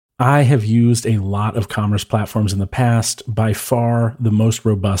I have used a lot of commerce platforms in the past. By far, the most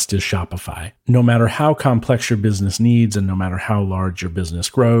robust is Shopify. No matter how complex your business needs and no matter how large your business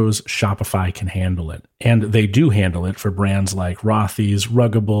grows, Shopify can handle it. And they do handle it for brands like Rothy's,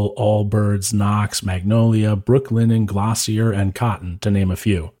 Ruggable, Allbirds, Knox, Magnolia, Brooklinen, Glossier, and Cotton, to name a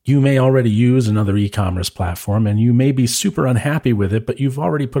few. You may already use another e-commerce platform and you may be super unhappy with it, but you've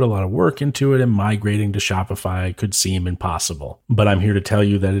already put a lot of work into it and migrating to Shopify could seem impossible. But I'm here to tell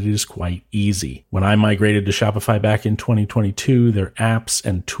you that it is quite easy. When I migrated to Shopify back in 2022, their apps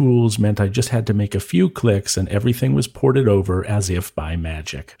and tools meant I just had to make a few clicks and everything was ported over as if by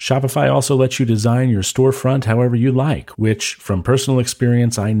magic. Shopify also lets you design your storefront however you like, which from personal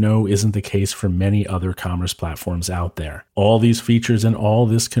experience I know isn't the case for many other commerce platforms out there. All these features and all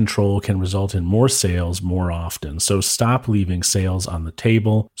this control can result in more sales more often. So stop leaving sales on the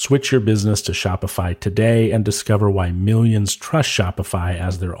table. Switch your business to Shopify today and discover why millions trust Shopify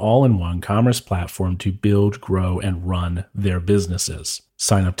as their all-in-one commerce platform to build, grow, and run their businesses.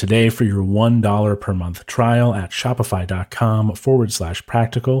 Sign up today for your $1 per month trial at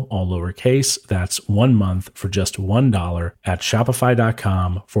shopify.com/practical, all lowercase. That's 1 month for just $1 at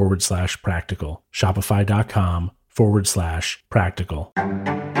shopify.com/practical. Shopify.com/practical.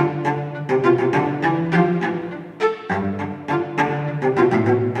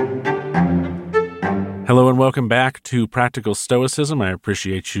 Hello and welcome back to Practical Stoicism. I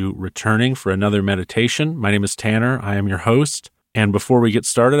appreciate you returning for another meditation. My name is Tanner. I am your host. And before we get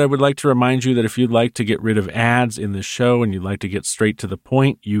started, I would like to remind you that if you'd like to get rid of ads in this show and you'd like to get straight to the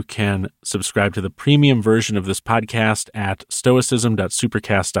point, you can subscribe to the premium version of this podcast at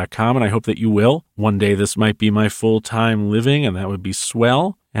stoicism.supercast.com, and I hope that you will. One day this might be my full-time living, and that would be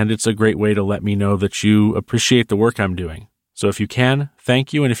swell, and it's a great way to let me know that you appreciate the work I'm doing. So if you can,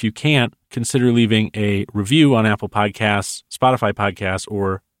 thank you, and if you can't, consider leaving a review on Apple Podcasts, Spotify Podcasts,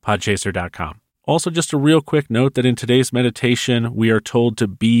 or podchaser.com. Also, just a real quick note that in today's meditation, we are told to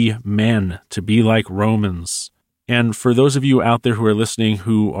be men, to be like Romans. And for those of you out there who are listening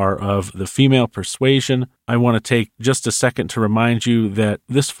who are of the female persuasion, I want to take just a second to remind you that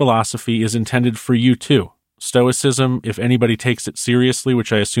this philosophy is intended for you too. Stoicism, if anybody takes it seriously,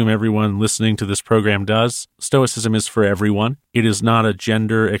 which I assume everyone listening to this program does, Stoicism is for everyone. It is not a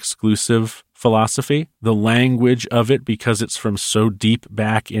gender-exclusive philosophy. The language of it, because it's from so deep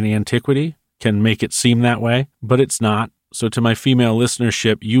back in antiquity, can make it seem that way, but it's not. So to my female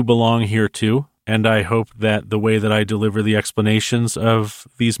listenership, you belong here too, and I hope that the way that I deliver the explanations of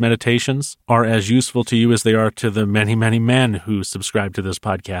these meditations are as useful to you as they are to the many, many men who subscribe to this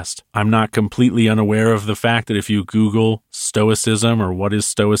podcast. I'm not completely unaware of the fact that if you Google Stoicism or what is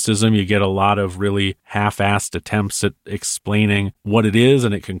Stoicism, you get a lot of really half-assed attempts at explaining what it is,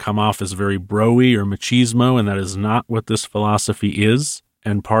 and it can come off as very bro-y or machismo, and that is not what this philosophy is.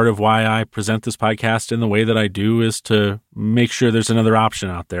 And part of why I present this podcast in the way that I do is to make sure there's another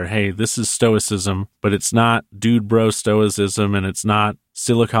option out there. Hey, this is Stoicism, but it's not dude bro Stoicism, and it's not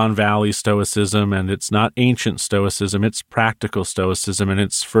Silicon Valley Stoicism, and it's not ancient Stoicism. It's practical Stoicism, and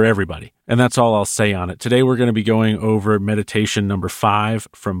it's for everybody. And that's all I'll say on it. Today we're going to be going over meditation number 5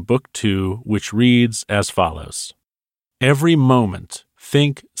 from Book 2, which reads as follows. Every moment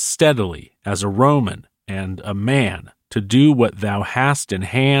think steadily as a Roman and a man, to do what thou hast in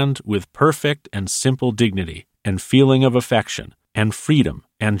hand with perfect and simple dignity, and feeling of affection, and freedom,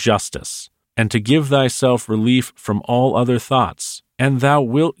 and justice, and to give thyself relief from all other thoughts. And thou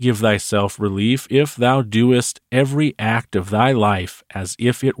wilt give thyself relief if thou doest every act of thy life as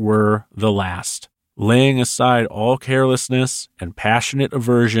if it were the last, laying aside all carelessness and passionate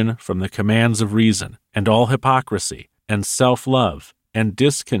aversion from the commands of reason, and all hypocrisy, and self-love, and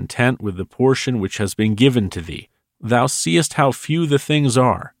discontent with the portion which has been given to thee. Thou seest how few the things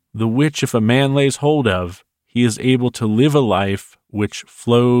are, the which if a man lays hold of, he is able to live a life which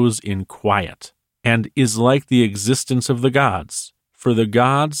flows in quiet, and is like the existence of the gods. For the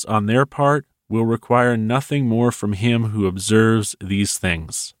gods, on their part, will require nothing more from him who observes these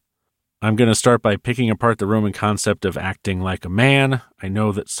things. I'm going to start by picking apart the Roman concept of acting like a man. I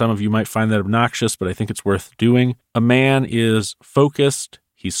know that some of you might find that obnoxious, but I think it's worth doing. A man is focused.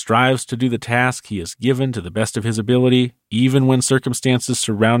 He strives to do the task he is given to the best of his ability, even when circumstances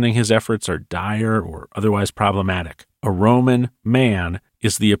surrounding his efforts are dire or otherwise problematic. A Roman man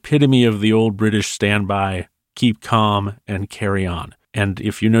is the epitome of the old British standby, keep calm and carry on. And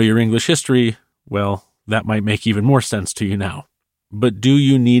if you know your English history, well, that might make even more sense to you now. But do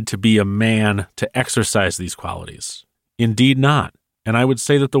you need to be a man to exercise these qualities? Indeed not. And I would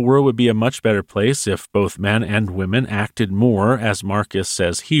say that the world would be a much better place if both men and women acted more, as Marcus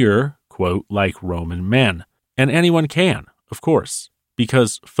says here, quote, like Roman men. And anyone can, of course,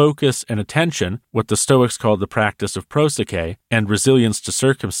 because focus and attention, what the Stoics called the practice of prosike, and resilience to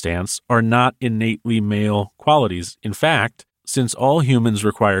circumstance are not innately male qualities. In fact, since all humans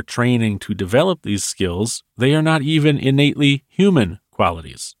require training to develop these skills, they are not even innately human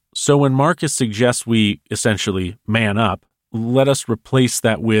qualities. So when Marcus suggests we essentially man up, let us replace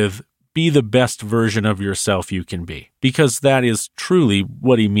that with be the best version of yourself you can be, because that is truly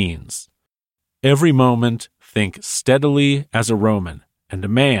what he means. Every moment, think steadily as a Roman and a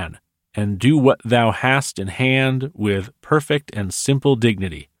man, and do what thou hast in hand with perfect and simple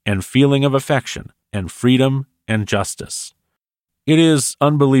dignity, and feeling of affection, and freedom and justice. It is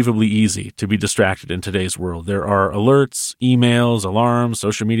unbelievably easy to be distracted in today's world. There are alerts, emails, alarms,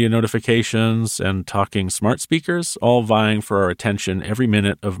 social media notifications, and talking smart speakers, all vying for our attention every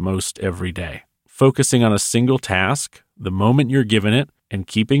minute of most every day. Focusing on a single task, the moment you're given it, and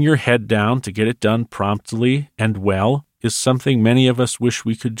keeping your head down to get it done promptly and well is something many of us wish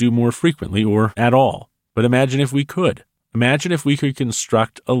we could do more frequently or at all. But imagine if we could. Imagine if we could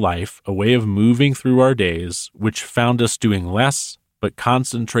construct a life, a way of moving through our days, which found us doing less, but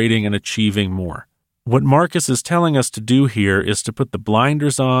concentrating and achieving more. What Marcus is telling us to do here is to put the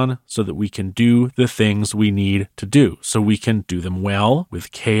blinders on so that we can do the things we need to do, so we can do them well,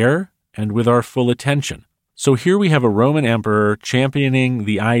 with care, and with our full attention. So here we have a Roman emperor championing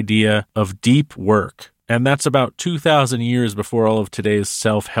the idea of deep work, and that's about 2,000 years before all of today's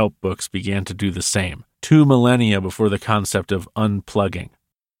self-help books began to do the same. 2 millennia before the concept of unplugging.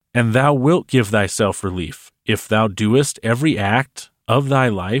 And thou wilt give thyself relief, if thou doest every act of thy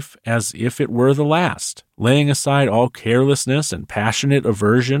life as if it were the last, laying aside all carelessness and passionate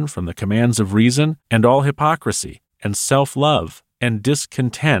aversion from the commands of reason, and all hypocrisy, and self-love, and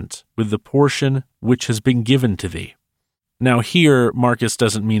discontent with the portion which has been given to thee. Now here, Marcus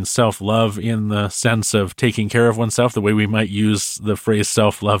doesn't mean self-love in the sense of taking care of oneself, the way we might use the phrase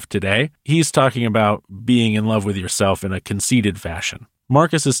self-love today. He's talking about being in love with yourself in a conceited fashion.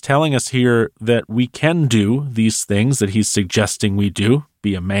 Marcus is telling us here that we can do these things that he's suggesting we do,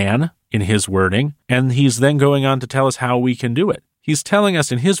 be a man, in his wording, and he's then going on to tell us how we can do it. He's telling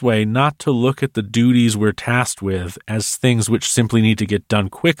us in his way not to look at the duties we're tasked with as things which simply need to get done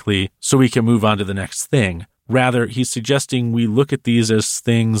quickly so we can move on to the next thing. Rather, he's suggesting we look at these as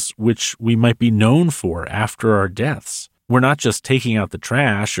things which we might be known for after our deaths. We're not just taking out the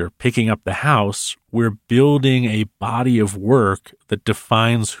trash or picking up the house, we're building a body of work that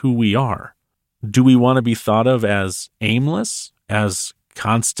defines who we are. Do we want to be thought of as aimless, as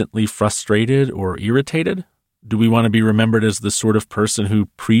constantly frustrated or irritated? Do we want to be remembered as the sort of person who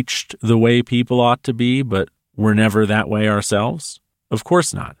preached the way people ought to be, but we're never that way ourselves? Of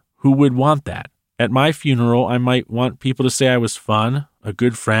course not. Who would want that? At my funeral, I might want people to say I was fun, a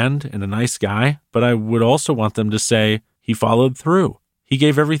good friend, and a nice guy, but I would also want them to say he followed through. He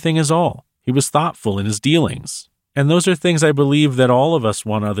gave everything his all. He was thoughtful in his dealings. And those are things I believe that all of us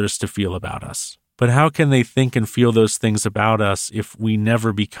want others to feel about us. But how can they think and feel those things about us if we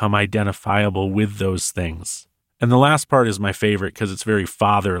never become identifiable with those things? And the last part is my favorite because it's very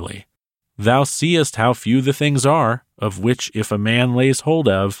fatherly. Thou seest how few the things are, of which if a man lays hold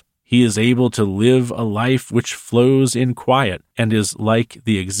of, he is able to live a life which flows in quiet and is like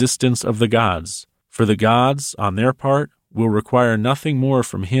the existence of the gods. For the gods, on their part, will require nothing more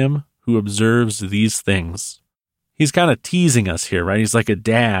from him who observes these things. He's kind of teasing us here, right? He's like a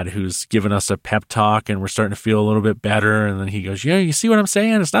dad who's given us a pep talk and we're starting to feel a little bit better. And then he goes, yeah, you see what I'm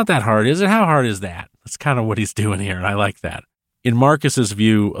saying? It's not that hard, is it? How hard is that? That's kind of what he's doing here, and I like that. In Marcus's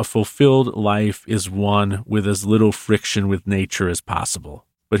view, a fulfilled life is one with as little friction with nature as possible.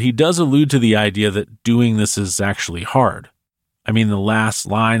 But he does allude to the idea that doing this is actually hard. I mean, the last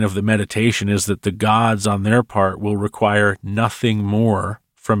line of the meditation is that the gods on their part will require nothing more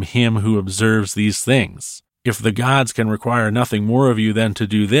from him who observes these things. If the gods can require nothing more of you than to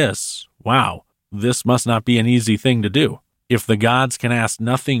do this, wow, this must not be an easy thing to do. If the gods can ask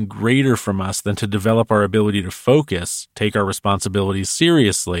nothing greater from us than to develop our ability to focus, take our responsibilities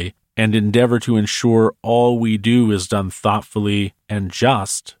seriously, and endeavor to ensure all we do is done thoughtfully and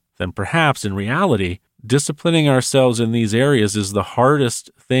just, then perhaps in reality, disciplining ourselves in these areas is the hardest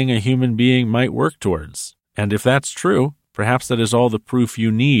thing a human being might work towards. And if that's true, perhaps that is all the proof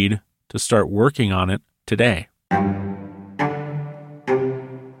you need to start working on it today.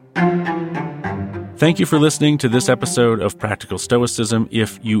 Thank you for listening to this episode of Practical Stoicism.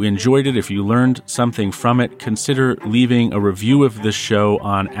 If you enjoyed it, if you learned something from it, consider leaving a review of this show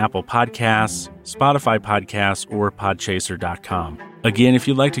on Apple Podcasts, Spotify Podcasts, or Podchaser.com. Again, if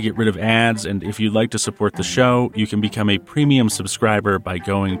you'd like to get rid of ads and if you'd like to support the show, you can become a premium subscriber by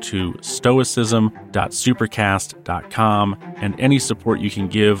going to stoicism.supercast.com, and any support you can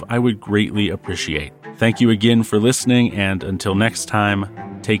give, I would greatly appreciate. Thank you again for listening, and until next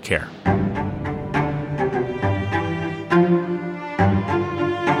time, take care.